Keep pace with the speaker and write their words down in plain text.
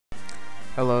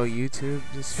Hello YouTube,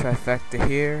 this is Trifecta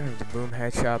here of the Boom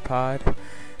Headshot Pod,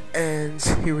 and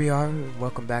here we are.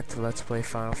 Welcome back to Let's Play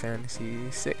Final Fantasy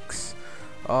VI.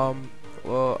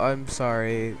 Well, I'm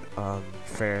sorry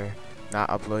for not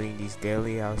uploading these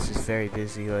daily. I was just very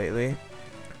busy lately,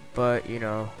 but you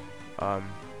gotta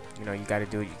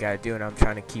do what you gotta do, and I'm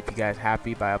trying to keep you guys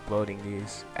happy by uploading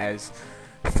these as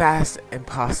fast and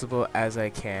possible as I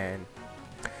can.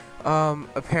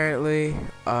 Apparently,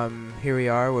 here we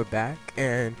are, we're back,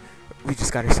 and we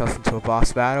just got ourselves into a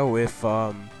boss battle with,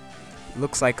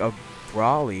 looks like a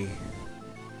Brawly.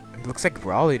 It looks like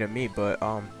Brawly to me, but,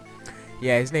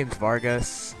 yeah, his name's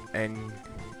Vargas, and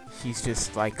he's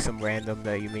just, like, some random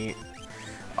that you meet.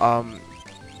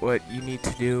 What you need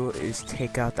to do is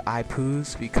take out the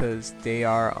Ipoos, because they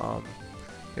are,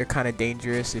 they're kind of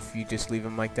dangerous if you just leave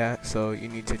them like that, so you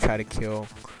need to try to kill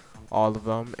all of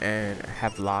them and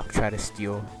have Locke try to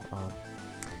steal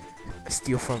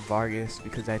from Vargas,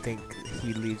 because I think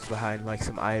he leaves behind like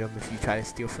some item if you try to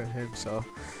steal from him, so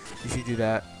you should do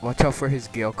that. Watch out for his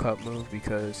Gale Cut move,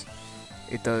 because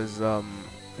it does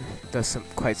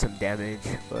quite some damage,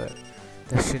 but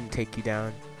that shouldn't take you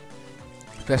down,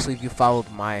 especially if you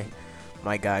followed my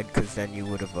guide, because then you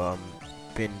would have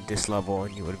been this level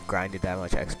and you would have grinded that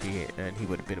much XP and he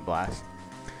would have been a blast.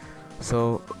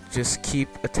 So just keep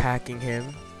attacking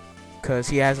him, cause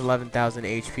he has 11,000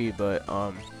 HP, but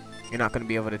you're not gonna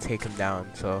be able to take him down.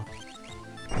 So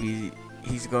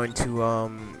he's going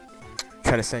to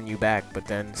try to send you back, but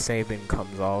then Sabin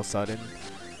comes all of a sudden,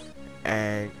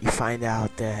 and you find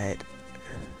out that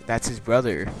that's his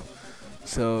brother.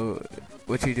 So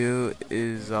what you do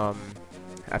is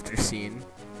after scene,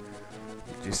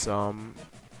 just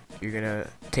you're gonna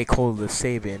take hold of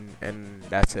Sabin, and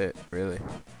that's it, really.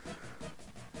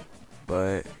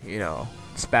 But, you know,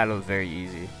 this battle is very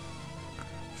easy.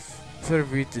 Sort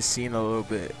of read the scene a little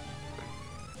bit,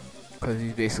 because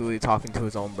he's basically talking to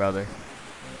his own brother,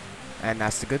 and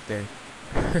that's the good thing.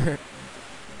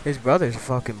 His brother's a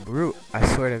fucking brute, I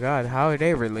swear to God. How are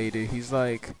they related? He has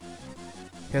like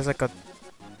a,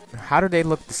 how do they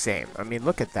look the same? I mean,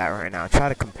 look at that right now, try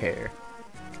to compare.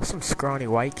 Some scrawny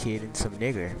white kid and some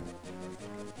nigger.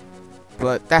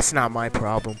 But that's not my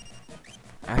problem.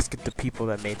 Ask it the people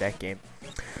that made that game.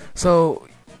 So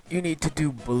you need to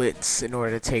do Blitz in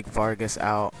order to take Vargas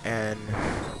out, and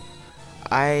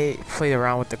I played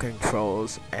around with the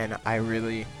controls and I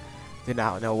really did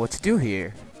not know what to do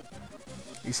here.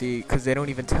 You see, because they don't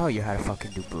even tell you how to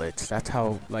fucking do Blitz. That's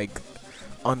how like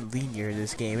unlinear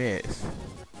this game is,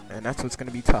 and that's what's gonna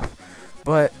be tough.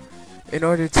 But in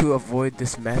order to avoid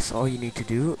this mess, all you need to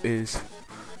do is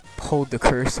hold the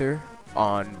cursor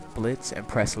on Blitz and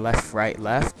press left, right,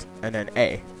 left, and then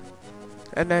A,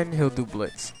 and then he'll do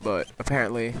Blitz. But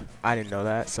apparently I didn't know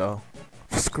that, so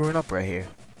I'm screwing up right here.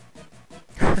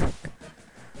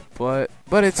 but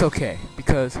it's okay,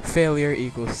 because failure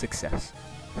equals success.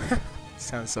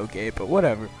 Sounds so gay, but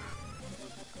whatever.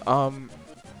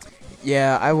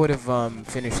 Yeah, I would have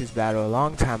finished this battle a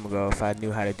long time ago if I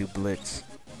knew how to do Blitz,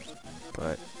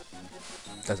 but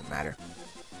it doesn't matter.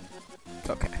 It's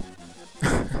okay.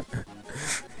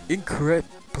 Incorrect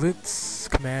Blitz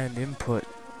command input.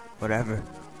 Whatever.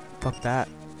 Fuck that.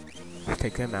 Let's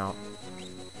take him out.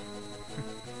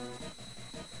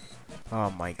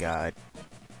 Oh my God.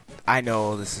 I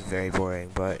know this is very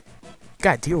boring, but you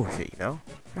gotta deal with it, you know?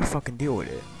 You gotta fucking deal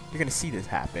with it. You're gonna see this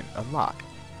happen a lot.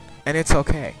 And it's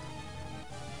okay.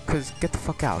 Cause get the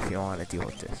fuck out if you don't wanna deal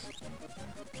with this.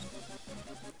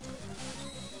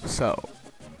 So,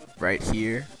 right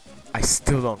here, I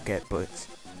still don't get Blitz.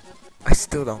 I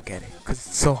still don't get it, because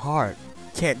it's so hard.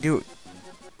 Can't do it.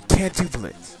 Can't do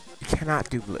Blitz. You cannot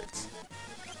do Blitz.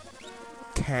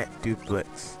 Can't do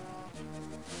Blitz.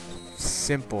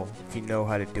 Simple if you know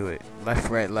how to do it.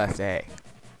 Left, right, left, A.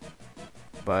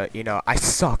 But, you know, I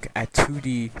suck at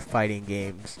 2D fighting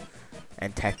games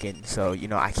and Tekken, so, you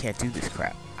know, I can't do this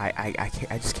crap. I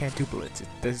just can't do Blitz.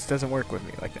 This doesn't work with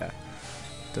me like that.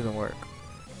 It doesn't work.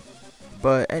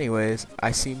 But anyways,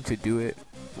 I seem to do it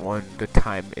when the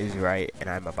time is right and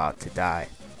I'm about to die.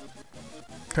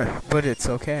 But it's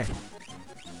okay.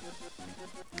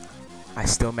 I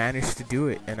still manage to do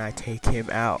it, and I take him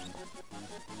out.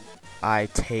 I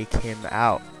take him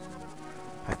out.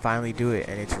 I finally do it,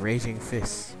 and it's Raging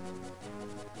Fists.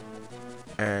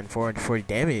 And 440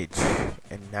 damage.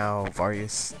 And now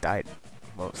Vargas died.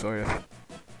 Well, sort of.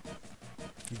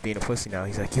 He's being a pussy now.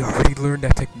 He's like, you already learned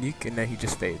that technique, and then he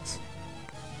just fades.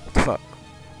 What the fuck?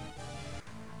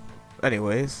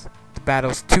 Anyways, the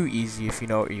battle's too easy if you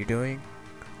know what you're doing.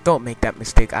 Don't make that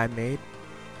mistake I made,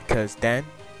 because then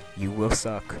you will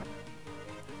suck.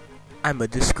 I'm a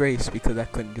disgrace because I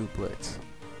couldn't do Blitz.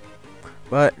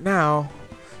 But now,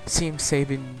 seems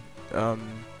Saban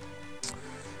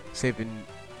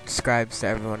describes to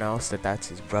everyone else that that's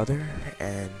his brother,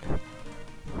 and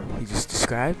he just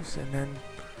describes, and then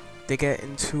they get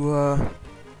into a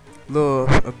little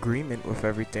agreement with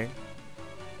everything,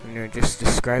 and they're just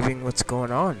describing what's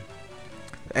going on.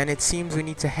 And it seems we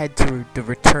need to head to the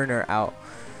returner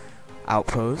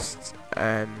outpost,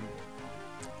 and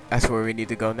that's where we need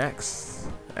to go next.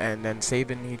 And then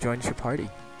Saban, he joins your party.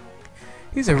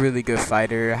 He's a really good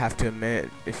fighter, I have to admit.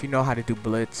 If you know how to do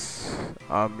Blitz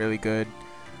really good,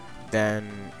 then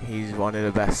he's one of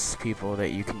the best people that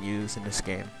you can use in this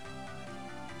game.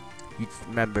 You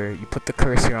remember, you put the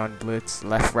cursor on Blitz,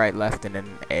 left, right, left, and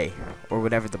then A, or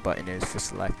whatever the button is for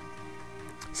select.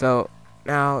 So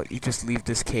now you just leave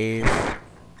this cave.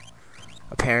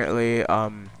 Apparently,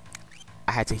 I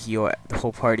had to heal the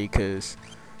whole party because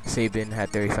Saban had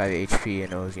 35 HP,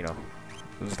 and it was, it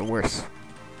was the worst.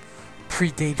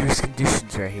 Pretty dangerous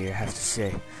conditions right here, I have to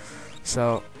say.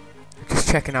 So, just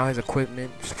checking out his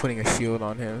equipment, just putting a shield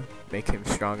on him, make him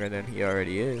stronger than he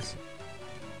already is.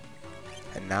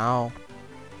 And now,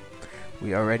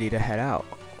 we are ready to head out.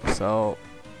 So,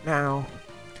 now,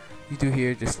 you do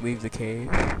here, just leave the cave,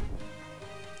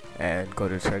 and go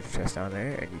to the treasure chest down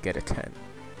there, and you get a tent.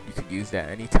 You can use that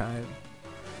anytime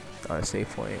on a save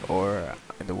point or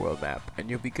in the world map, and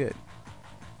you'll be good.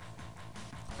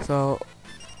 So,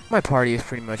 my party is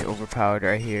pretty much overpowered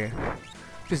right here.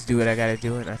 Just do what I gotta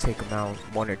do, and I take them out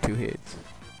 1 or 2 hits.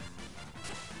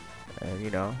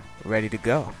 And, ready to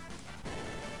go.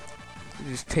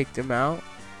 Just take them out,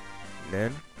 and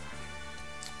then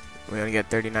we only get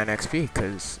 39 XP,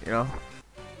 because,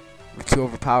 we're too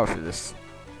overpowered for this.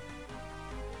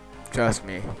 Trust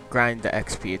me, grind the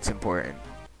XP, it's important.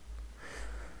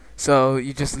 So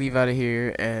you just leave out of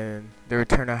here, and the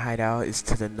returner hideout is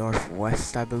to the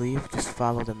northwest, I believe. Just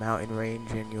follow the mountain range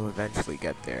and you'll eventually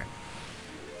get there.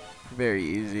 Very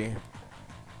easy.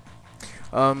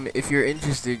 If you're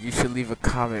interested, you should leave a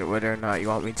comment whether or not you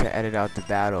want me to edit out the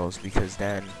battles, because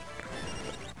then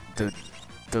the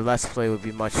Let's Play would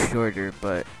be much shorter,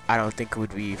 but I don't think it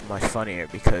would be much funnier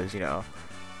because,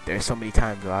 there's so many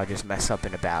times where I'll just mess up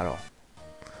in a battle.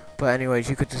 But anyways,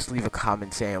 you could just leave a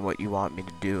comment saying what you want me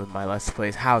to do in my Let's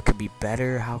Plays, how it could be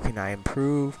better, how can I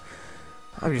improve.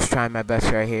 I'm just trying my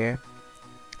best right here.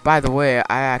 By the way,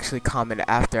 I actually comment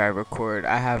after I record.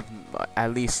 I have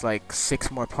at least like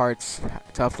 6 more parts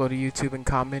to upload to YouTube and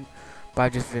comment, but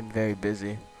I've just been very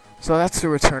busy. So that's the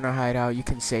returner hideout. You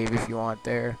can save if you want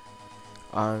there.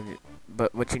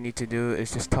 But what you need to do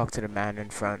is just talk to the man in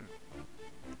front,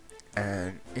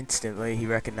 and instantly he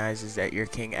recognizes that you're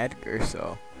King Edgar,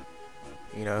 so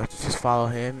just follow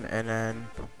him, and then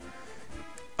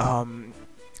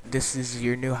this is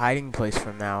your new hiding place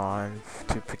from now on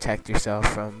to protect yourself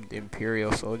from the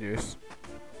Imperial soldiers.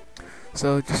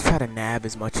 So just try to nab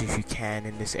as much as you can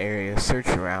in this area, search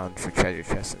around for treasure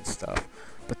chests and stuff.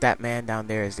 But that man down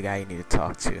there is the guy you need to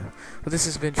talk to. Well, this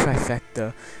has been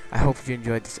Trifecta. I hope you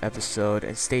enjoyed this episode,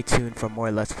 and stay tuned for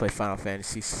more Let's Play Final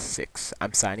Fantasy VI.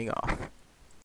 I'm signing off.